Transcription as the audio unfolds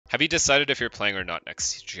Have you decided if you're playing or not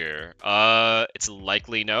next year? It's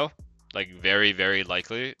likely no. Like very, very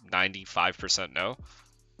likely. 95% no.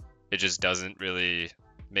 It just doesn't really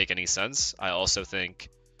make any sense. I also think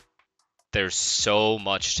there's so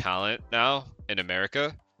much talent now in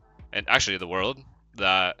America and actually the world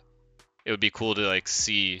that it would be cool to like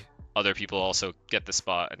see other people also get the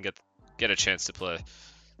spot and get a chance to play.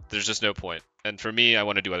 There's just no point. And for me, I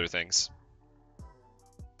want to do other things.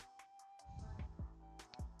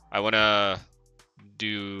 I want to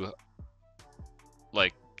do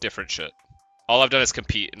like different shit. All I've done is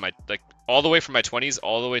compete in my like all the way from my 20s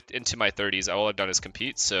all the way into my 30s. All I've done is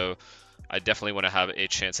compete, so I definitely want to have a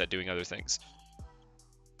chance at doing other things.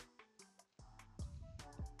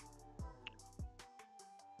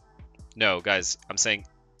 No, guys, I'm saying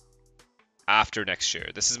after next year.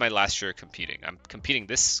 This is my last year competing. I'm competing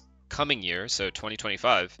this coming year, so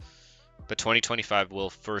 2025, but 2025 will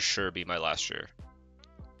for sure be my last year.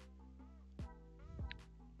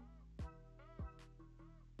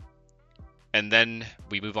 And then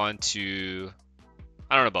we move on to,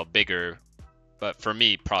 I don't know about bigger, but for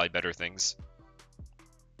me, probably better things.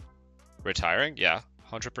 Retiring? Yeah,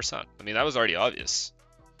 100%. I mean, that was already obvious.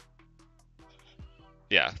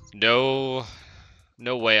 Yeah, no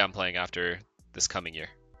way I'm playing after this coming year.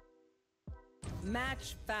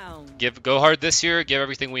 Match found. Go hard this year, give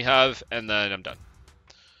everything we have, and then I'm done.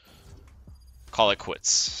 Call it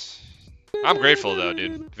quits. I'm grateful though,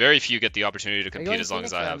 dude. Very few get the opportunity to compete as long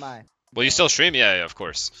as I have. Will you still stream? Yeah, yeah, of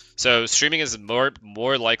course. So streaming is more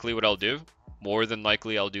likely what I'll do. More than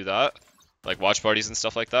likely I'll do that. Like watch parties and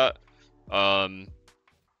stuff like that.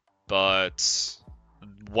 But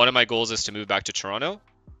one of my goals is to move back to Toronto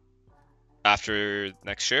after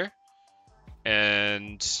next year.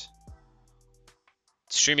 And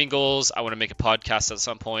streaming goals, I want to make a podcast at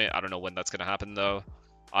some point. I don't know when that's going to happen though.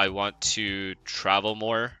 I want to travel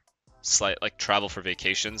more. Like travel for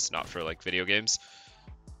vacations, not for like video games.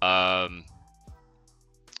 Yeah,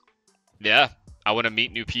 I want to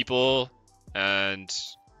meet new people and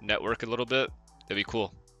network a little bit. That'd be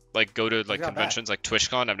cool. Like go to like conventions like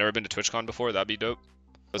TwitchCon. I've never been to TwitchCon before. That'd be dope.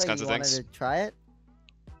 Those kinds of things. You wanted to try it?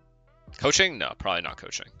 Coaching? No, probably not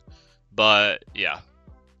coaching. But yeah,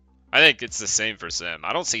 I think it's the same for Sam.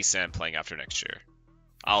 I don't see Sam playing after next year.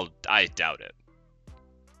 I doubt it.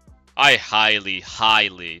 I highly,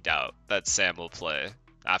 highly doubt that Sam will play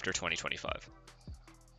after 2025.